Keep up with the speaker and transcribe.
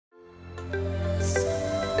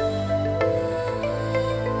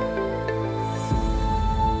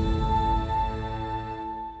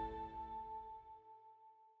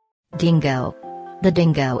Dingo. The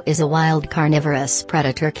dingo is a wild carnivorous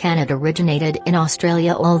predator canid originated in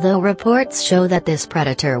Australia, although reports show that this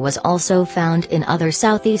predator was also found in other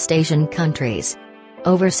Southeast Asian countries.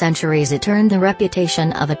 Over centuries it earned the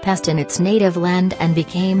reputation of a pest in its native land and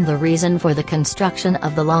became the reason for the construction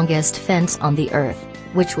of the longest fence on the earth,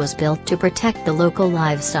 which was built to protect the local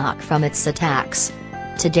livestock from its attacks.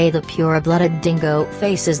 Today the pure-blooded dingo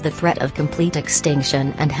faces the threat of complete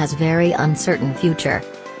extinction and has very uncertain future.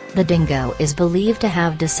 The dingo is believed to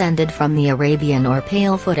have descended from the Arabian or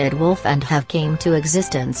pale-footed wolf and have came to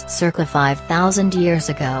existence circa 5,000 years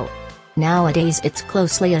ago. Nowadays it's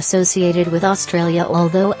closely associated with Australia,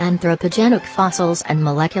 although anthropogenic fossils and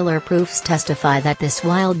molecular proofs testify that this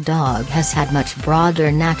wild dog has had much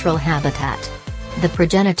broader natural habitat. The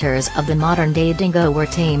progenitors of the modern-day dingo were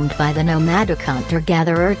tamed by the nomadic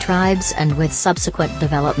hunter-gatherer tribes, and with subsequent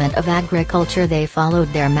development of agriculture they followed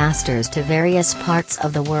their masters to various parts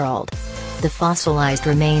of the world. The fossilized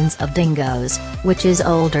remains of dingoes, which is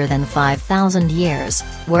older than 5,000 years,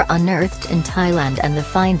 were unearthed in Thailand, and the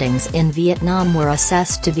findings in Vietnam were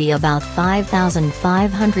assessed to be about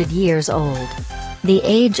 5,500 years old. The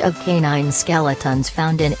age of canine skeletons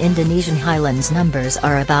found in Indonesian highlands numbers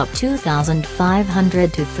are about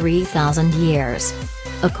 2,500 to 3,000 years.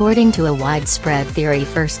 According to a widespread theory,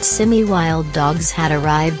 first semi-wild dogs had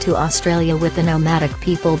arrived to Australia with the nomadic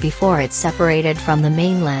people before it separated from the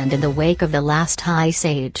mainland in the wake of the last ice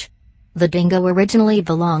age. The dingo originally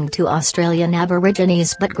belonged to Australian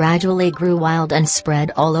Aborigines but gradually grew wild and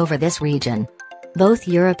spread all over this region. Both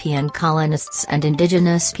European colonists and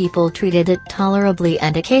indigenous people treated it tolerably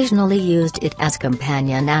and occasionally used it as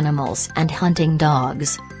companion animals and hunting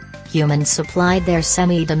dogs. Humans supplied their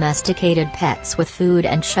semi-domesticated pets with food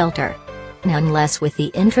and shelter. Nonetheless, with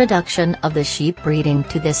the introduction of the sheep breeding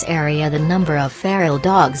to this area, the number of feral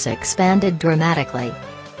dogs expanded dramatically.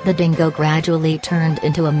 The dingo gradually turned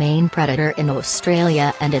into a main predator in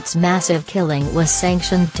Australia, and its massive killing was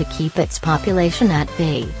sanctioned to keep its population at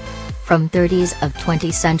bay. From 30s of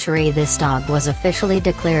 20th century this dog was officially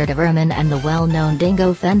declared a vermin, and the well-known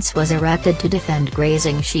dingo fence was erected to defend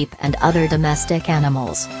grazing sheep and other domestic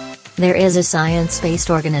animals. There is a science-based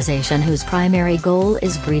organization whose primary goal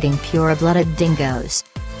is breeding pure-blooded dingoes.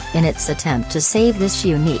 In its attempt to save this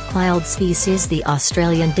unique wild species, the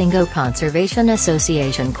Australian Dingo Conservation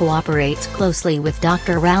Association cooperates closely with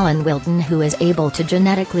Dr. Alan Wilton, who is able to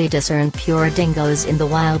genetically discern pure dingoes in the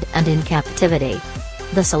wild and in captivity.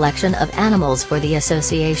 The selection of animals for the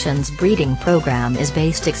association's breeding program is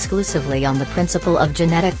based exclusively on the principle of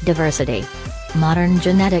genetic diversity. Modern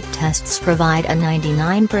genetic tests provide a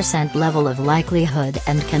 99% level of likelihood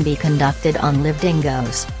and can be conducted on live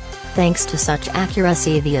dingoes. Thanks to such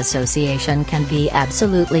accuracy, the association can be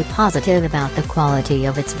absolutely positive about the quality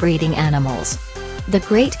of its breeding animals. The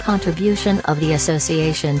great contribution of the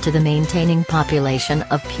association to the maintaining population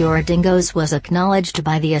of pure dingoes was acknowledged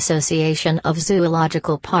by the Association of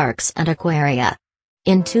Zoological Parks and Aquaria.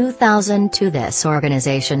 In 2002, this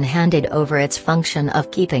organization handed over its function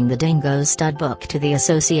of keeping the dingo studbook to the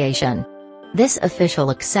association. This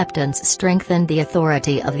official acceptance strengthened the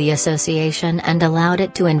authority of the association and allowed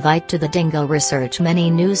it to invite to the dingo research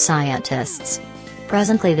many new scientists.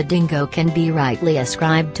 Presently, the dingo can be rightly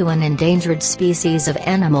ascribed to an endangered species of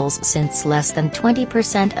animals, since less than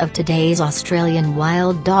 20% of today's Australian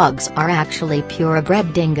wild dogs are actually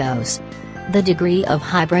purebred dingoes. The degree of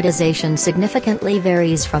hybridization significantly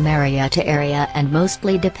varies from area to area and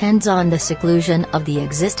mostly depends on the seclusion of the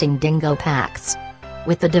existing dingo packs.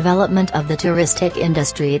 With the development of the touristic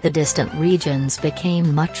industry, the distant regions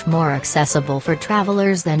became much more accessible for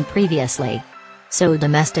travelers than previously. So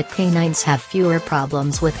domestic canines have fewer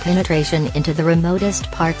problems with penetration into the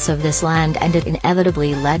remotest parts of this land, and it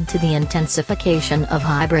inevitably led to the intensification of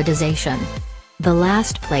hybridization. The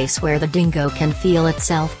last place where the dingo can feel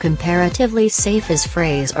itself comparatively safe is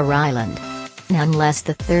Fraser Island. Nonetheless,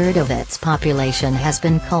 the third of its population has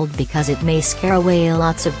been culled because it may scare away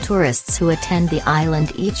lots of tourists who attend the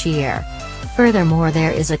island each year. Furthermore,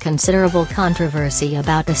 there is a considerable controversy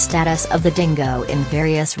about the status of the dingo in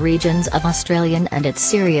various regions of Australia, and it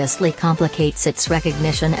seriously complicates its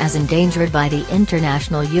recognition as endangered by the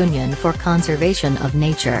International Union for Conservation of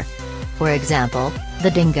Nature. For example,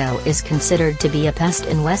 the dingo is considered to be a pest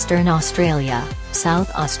in Western Australia,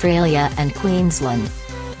 South Australia and Queensland.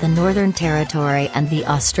 The Northern Territory and the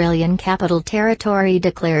Australian Capital Territory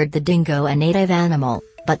declared the dingo a native animal,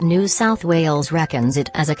 but New South Wales reckons it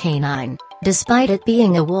as a canine, despite it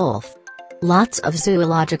being a wolf. Lots of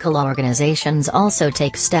zoological organizations also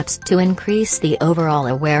take steps to increase the overall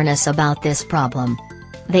awareness about this problem.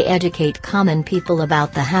 They educate common people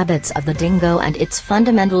about the habits of the dingo and its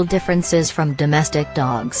fundamental differences from domestic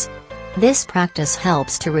dogs. This practice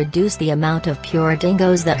helps to reduce the amount of pure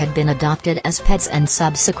dingoes that had been adopted as pets and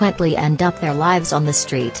subsequently end up their lives on the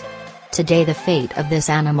street. Today the fate of this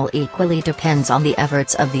animal equally depends on the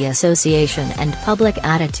efforts of the association and public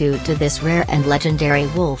attitude to this rare and legendary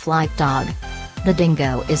wolf-like dog. The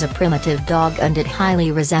dingo is a primitive dog and it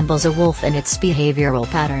highly resembles a wolf in its behavioral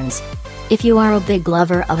patterns. If you are a big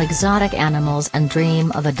lover of exotic animals and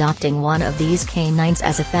dream of adopting one of these canines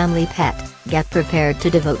as a family pet, get prepared to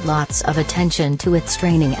devote lots of attention to its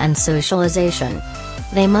training and socialization.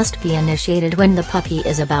 They must be initiated when the puppy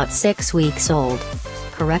is about 6 weeks old.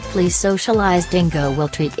 Correctly socialized dingo will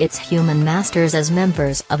treat its human masters as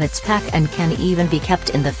members of its pack and can even be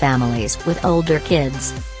kept in the families with older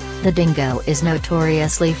kids. The dingo is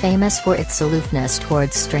notoriously famous for its aloofness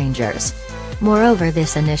towards strangers. Moreover,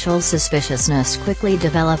 this initial suspiciousness quickly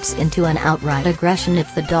develops into an outright aggression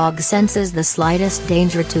if the dog senses the slightest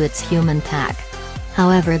danger to its human pack.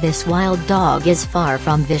 However, this wild dog is far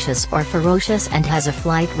from vicious or ferocious and has a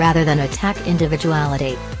flight rather than attack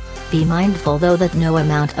individuality. Be mindful though that no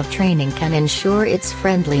amount of training can ensure its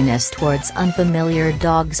friendliness towards unfamiliar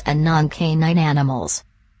dogs and non-canine animals.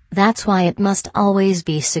 That's why it must always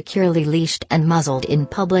be securely leashed and muzzled in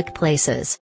public places.